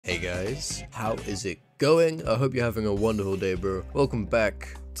Hey guys, how is it going? I hope you're having a wonderful day, bro. Welcome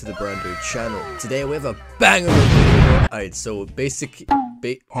back to the Brando channel. Today we have a banger of a video. Alright, so basically,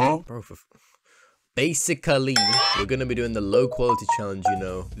 we're gonna be doing the low quality challenge, you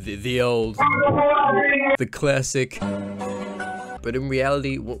know, the classic. But in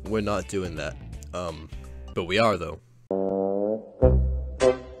reality, we're not doing that. But we are though.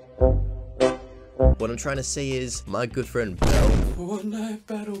 What I'm trying to say is, my good friend Bell Fortnite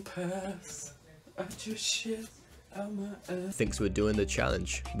battle pass. I just shit out my ass. thinks we're doing the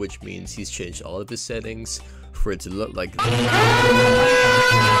challenge, which means he's changed all of his settings for it to look like this.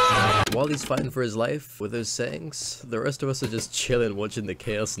 While he's fighting for his life with those settings, the rest of us are just chilling watching the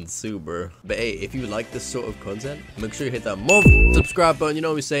chaos ensue, bro. But hey, if you like this sort of content, make sure you hit that subscribe button. You know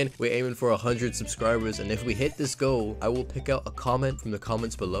what I'm saying? We're aiming for 100 subscribers, and if we hit this goal, I will pick out a comment from the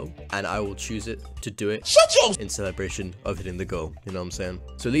comments below and I will choose it to do it in celebration of hitting the goal. You know what I'm saying?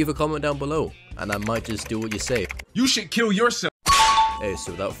 So leave a comment down below and I might just do what you say. You should kill yourself. Hey,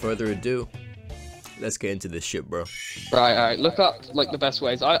 so without further ado, let's get into this shit, bro. Right, look up like the best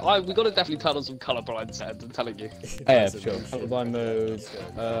ways. We gotta definitely turn on some colorblind settings, I'm telling you. Yeah, sure. Colorblind mode.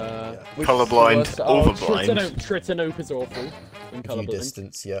 Colorblind, overblind. Tritanope is awful. In View colorblind.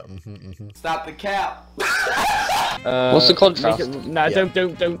 distance, yeah. Stop the cap. What's the contrast? Nah, Yeah.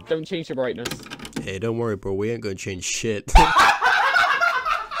 don't change the brightness. Hey, don't worry, bro. We ain't gonna change shit.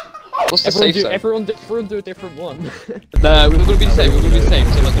 What's the safe zone? Everyone do a different one. No, we're gonna be the same. We're gonna be the same.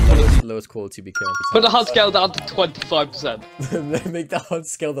 So like the quality. Lowest quality we can. Put the HUD scale down to 25%. Make the HUD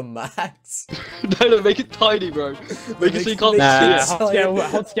scale the max. No, make it tiny, bro. Make it so you can't Nah, see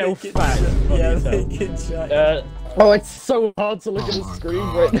it. HUD scale fat. Yeah, make it giant. Oh, it's so hard to look at the screen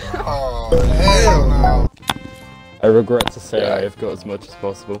right now. Oh, hell no. I regret to say I have got as much as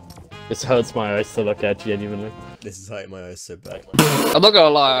possible. This hurts my eyes to look at, genuinely. This is hurting my eyes so bad. I'm not gonna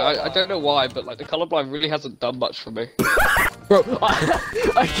lie, I don't know why, but like the colorblind really hasn't done much for me. Bro,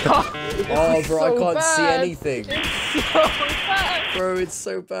 I can't. Oh, bro, I so can't see bad. anything. It's so bad. Bro, it's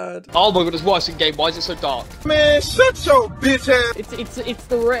so bad. Oh my god, it's worse in game. Why is it so dark? Man, shut your bitch ass. It's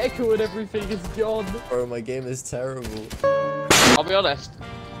the reticle and everything is gone. Bro, my game is terrible. I'll be honest.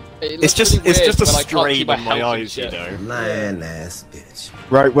 It's just a strain on my eyes, you know. Lying ass bitch.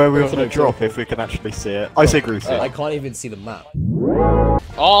 Right, where we're gonna drop if we can actually see it. I say Groovy. I can't even see the map.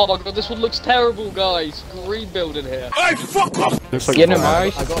 Oh my god, this one looks terrible, guys. Green building here. Hey, fuck off! Looks like Yeah, no, my I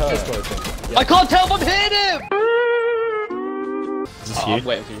eyes got this open. I can't tell if I'm hitting him! Is this Oh, you? I'm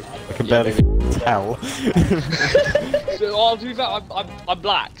waiting for you. I can barely tell. Oh, to be fair, I'm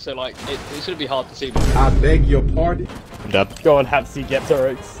black, so like, it shouldn't be hard to see me. I beg your pardon. I'm dead. Go on, Hapsy, get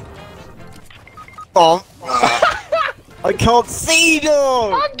turrets. Oh! I can't see them!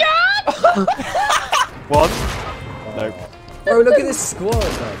 Oh god! One? Nope. Bro, look at this squad,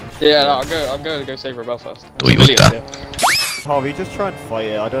 man. Yeah, no, I'm going to go save Rebel first. Harvey, just try and fight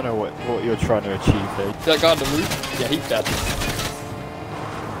it. I don't know what you're trying to achieve here. That guy on the roof? Yeah, he's dead.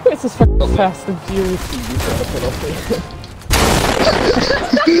 It's this fucking Fast and Furious TV trying to put off.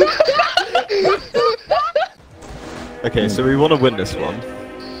 Okay, so we want to win this one.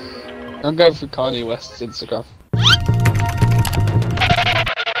 I'm going through Kanye West's Instagram.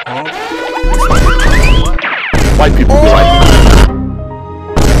 White people be like...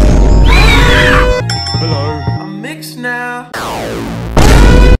 Hello. I'm mixed now.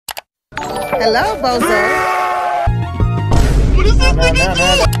 Hello, Bozo. What is this thing?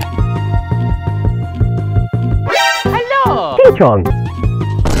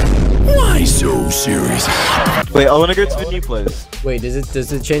 Why so serious? Wait, I want to go to the new place. Wait, does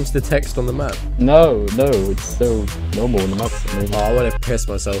it change the text on the map? No, it's still normal in the map. Oh, I want to piss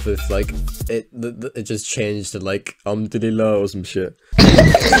myself if like it just changed to like Alhamdulillah or some shit.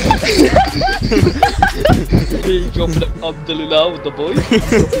 Dropping it Alhamdulillah with the boys.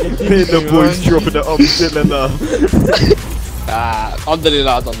 The boys dropping it Alhamdulillah.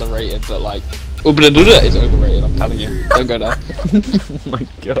 Alhamdulillah is underrated, but like, Alhamdulillah is overrated, I'm telling you. Don't go there. Oh my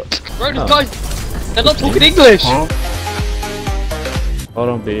god. Bro, these guys, they're not talking English! Hold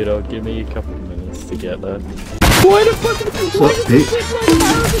on, Beto, give me a couple of minutes to get there. What's up, bitch?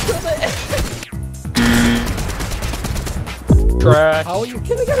 Trash. How are you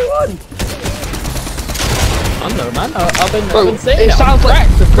killing everyone? I don't know, man. I've been saying It it. sounds like,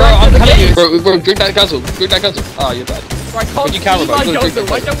 bro, I'm telling you. Bro, drink that cancel. Drink that cancel. Oh, you're dead. I can't With your camera, bro. see my Drink guzzle.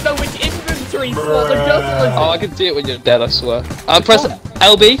 that I don't know which inventory slot the guzzle is. Oh, I can see it when you're dead, I swear. Press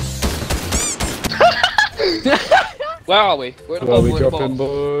LB. Where are we? We're at the Where bottom, we we're at the dropping, bottom.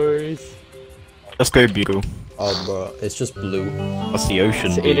 boys? Let's go Bugle. Oh, bro, it's just blue. That's the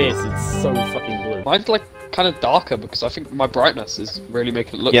ocean. It is. It's so fucking blue. Mine's like kind of darker because I think my brightness is really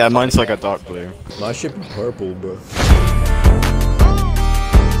making it look. Yeah, mine's like a dark blue. My shit be purple, bro.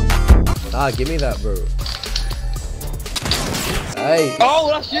 Ah, give me that, bro. Hey. Oh,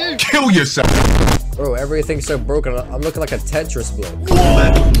 that's you! Kill yourself. Bro, everything's so broken. I'm looking like a Tetris block.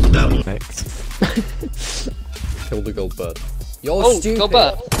 Next. Kill the gold bird. You're Oh, stupid. got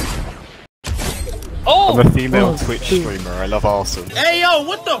that. Oh! I'm a female Twitch streamer. I love Arson. Are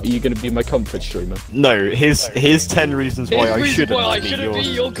you gonna be my comfort streamer? No, here's 10 reasons why I shouldn't why I be shouldn't be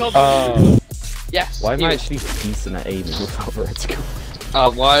yours. your company. Yes. Why am I here. actually decent at aiming without vertical?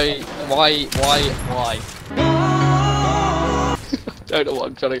 Why? Don't know what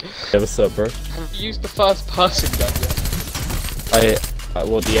I'm trying to. Yeah, what's up, bro? Have you used the first person gun yet?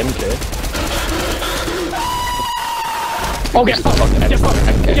 Well, the MK. Oh, get fucked! Get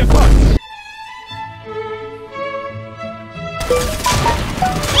fucked! Get fucked!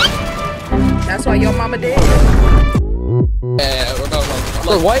 That's why your mama dead. Yeah, no.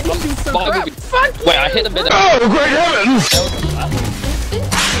 Bro, why did you do so crap? Fuck Wait, I hit him in the. Oh, great heavens!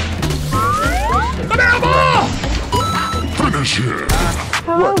 Finish him.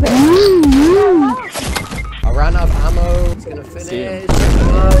 I ran out of ammo. It's gonna finish.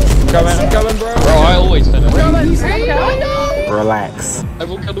 I'm coming, bro. Bro, I always finish. Relax.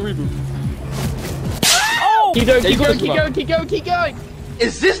 Everyone kill the reboot. Keep going, There you go, keep going.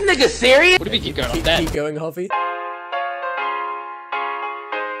 Is this nigga serious? What do you mean keep going? I'm dead. Keep going, Huffy.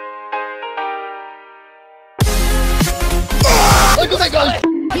 Look at that guy!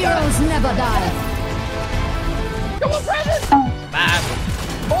 Heroes never die. Come on, Brandon! Man.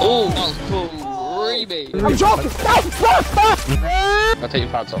 Oh, that was cool. Reamy. I'm joking. I'll take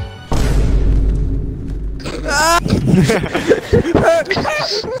your pants off.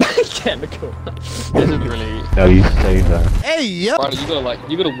 Chemical. This is really. No, you stay there. Brandon,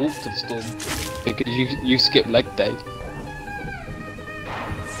 you gotta walk to the storm. Because you skip leg day.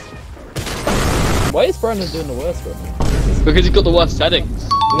 Why is Brandon doing the worst right now? Because he's got the worst settings.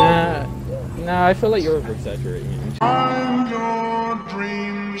 Nah, I feel like you're over exaggerating. Find your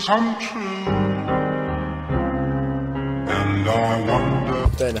dreams come true. And I wonder.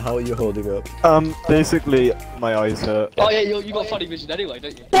 Ben, how are you holding up? Basically, my eyes hurt. Oh yeah, you got funny vision anyway,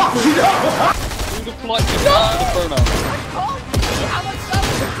 don't you? You the polite vision the pronoun.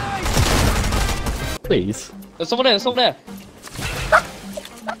 Please. There's someone there.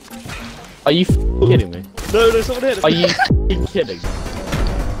 Are you kidding me? No, there's someone there. Are you kidding?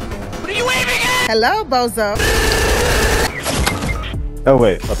 Hello, bozo. Oh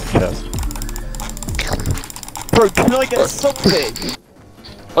wait, that's a chest. Bro, can I get something?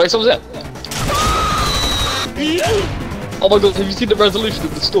 Oh, someone's there. Oh my god, have you seen the resolution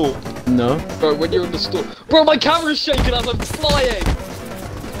of the store? No. Bro, when you're in the store. Bro, my camera's shaking as I'm flying!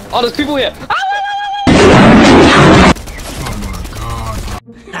 Oh, there's people here!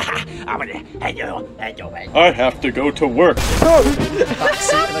 I have to go to work.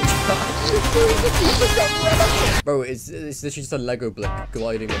 Bro, it's literally just a Lego block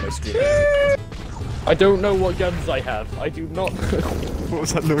gliding on my screen. I don't know what guns I have. I do not. What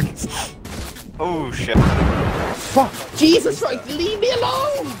was that noise? Oh shit. Fuck! Jesus Christ! Leave me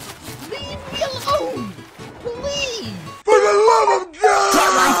alone! Leave me alone! Please! For the love of God!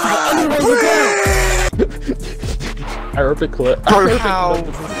 Arabic clip. Bro, how?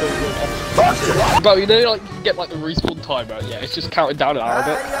 Bro, you know, like, you can get like the respawn timer, yeah, it's just counting down in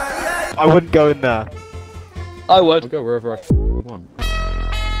Arabic. I wouldn't go in there. I would. I'll go wherever I want.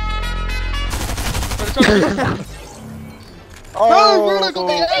 Oh, Bruno got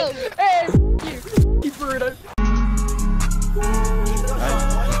me out! Hey, you Bruno.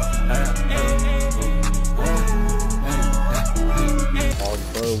 Oh,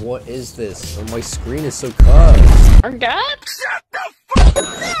 bro, what is this? Oh, my screen is so curved. I'm God?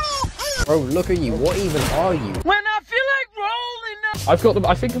 Bro, look at you. What even are you? When I feel like rolling up. I've got them.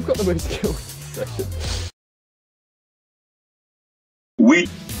 I think I've got the most kills this session. We.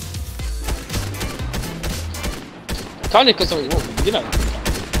 Tiny got something wrong, you know.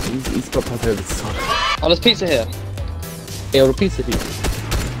 He's got my favourite song. Oh, there's pizza here. Yeah, the pizza here.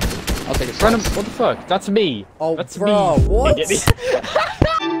 I'll take a Random. slice. What the fuck? That's me. Oh, That's bro, me. what?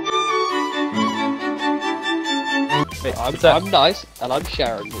 Wait, I'm nice, and I'm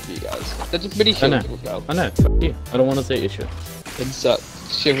sharing with you guys. They're just mini I know. shivers with now. I know. Fuck you. I don't want to say your shit. Insert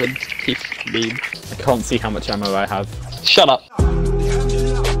shivering teeth meme. I can't see how much ammo I have. Shut up.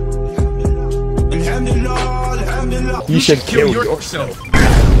 You should kill yourself.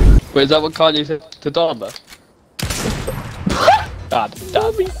 Wait, is that what Kanye said to Dharma? Dad. He's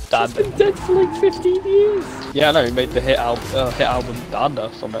been dead for like 15 years. Yeah, I know, he made the hit album Dada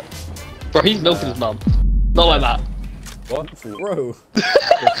from it. Bro, he's milking his mum. Not like that. What? Bro. The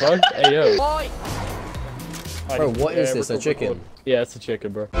fuck? Hey yo. Bro, what is this? A chicken? Yeah, it's a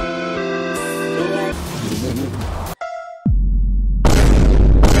chicken, bro.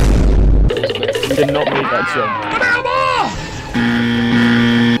 You did not make that jump.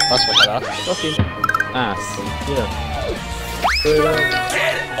 That's what that ass. Fucking ass. Yeah.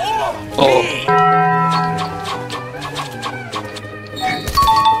 Oh.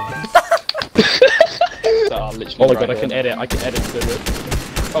 Oh my god, I can edit so good.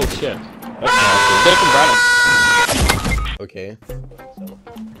 Oh shit. That's nasty. Okay.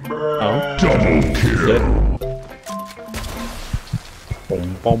 Oh. Double kill. Yeah. Bom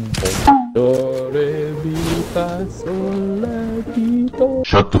bom bom. Do re mi fa sol la ti do.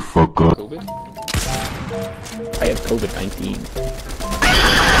 Shut the fuck up. COVID? I have COVID-19.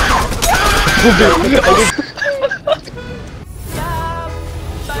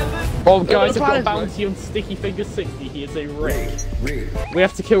 Oh guys, I've got a bounty on Sticky Fingers 60. He is a Rick. We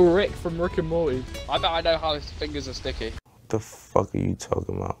have to kill Rick from Rick and Morty. I bet I know how his fingers are sticky. What the fuck are you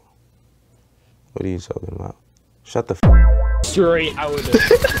talking about? What are you talking about? Shut the f. Straight out of it.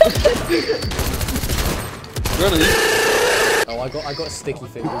 Really? Oh, I got sticky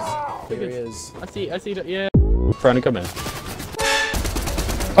fingers. Here he is. I see that, yeah. Brando, come in.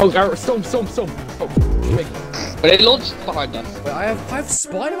 Oh, Garrett, storm. Oh, big. But it launched behind us. Wait, I have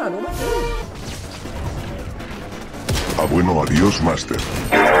Spider-Man. What am I doing? Bueno, adios, master.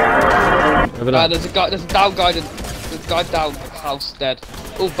 There's a down guy. There's a guy down house dead.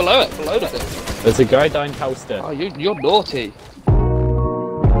 Oh, below it. There's a guy down house there. Oh, you're naughty.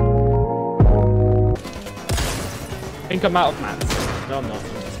 I think I'm out of mats. No, I'm not.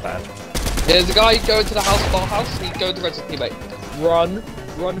 That's bad. Yeah, there's a guy going to the house, bar house. He's going to register teammate. Run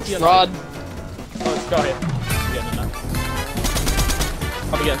for your life. Oh, it's got it. Yeah, no.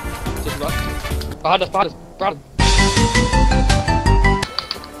 Come again. Just run. Behind us, Brando.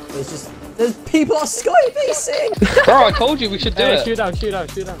 There's people are skybasing! Bro, I told you we should do it. Shoot down.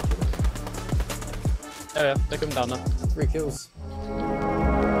 Oh yeah, they're coming down now. 3 kills.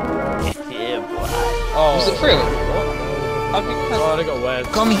 Yeah, boy. Oh. Was it 3 of them? Oh, they got wet.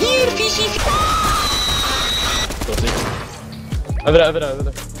 Come here, fishy. Over there.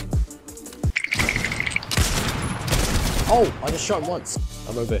 Oh, I just shot once.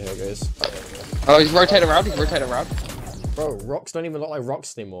 I'm over here, guys. Oh, he's rotating around. Bro, rocks don't even look like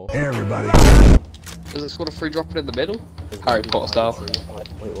rocks anymore. Everybody. Does it sort of free dropping in the middle? Harry Potter style.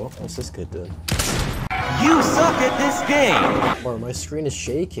 Wait, what? What's this kid doing? You suck at this game. Bro, my screen is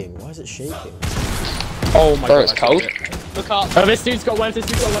shaking. Why is it shaking? Oh my god. Bro, it's cold. Look up. Oh, this dude's got webs. This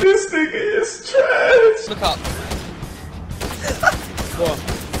nigga is trash. Look up. What?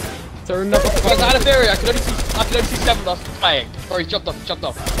 Is there another I had a theory. I can only see 7 of us playing. Bro, he's jumped off.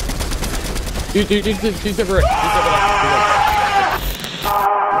 Dude, who's over it?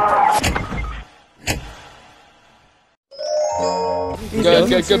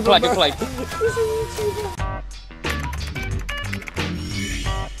 Good play.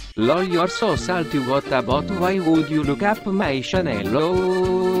 Lol, you're so salty. What about why would you look up my Chanel?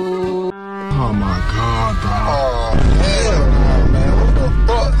 Oh my god, bro. Oh, hell man. What the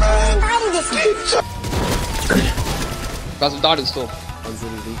fuck, man? Guys, I'm died in the storm. One's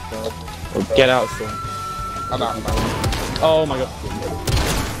really weak, bro. Oh, get out, Storm. I'm out. Oh my god.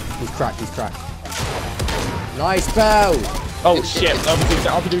 He's cracked. Nice bow! Oh shit,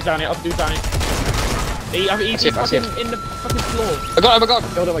 I'll do down here. He's fucking in the fucking floor. I got him.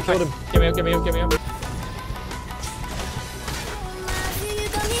 I killed him. Give me up.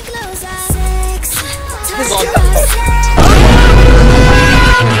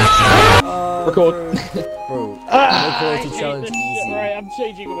 Record. Bro, no quality challenge easy. Right, I'm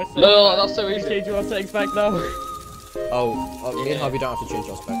changing all my settings. No, that's so easy. Changing my settings back now. Oh, me and Harvey don't have to change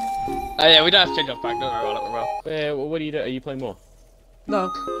our spec. Oh yeah, we don't have to change our back. Don't worry about it. Yeah, what do you do? Are you playing more? No.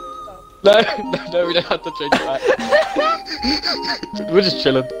 No, we don't have to change it back. We're just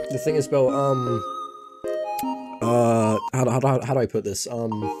chilling. The thing is, Bill, how do I put this?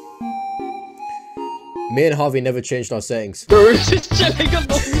 Me and Harvey never changed our settings. Bro, we're just chilling on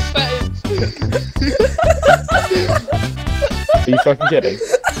normal settings. Are you fucking kidding?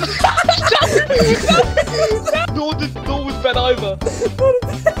 Nor was Ben either.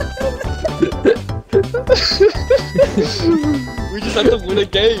 We just had to win a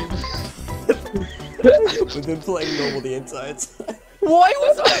game. We've been playing normal the entire time. Why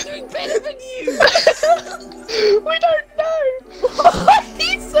was I doing better than you? We don't know. Why?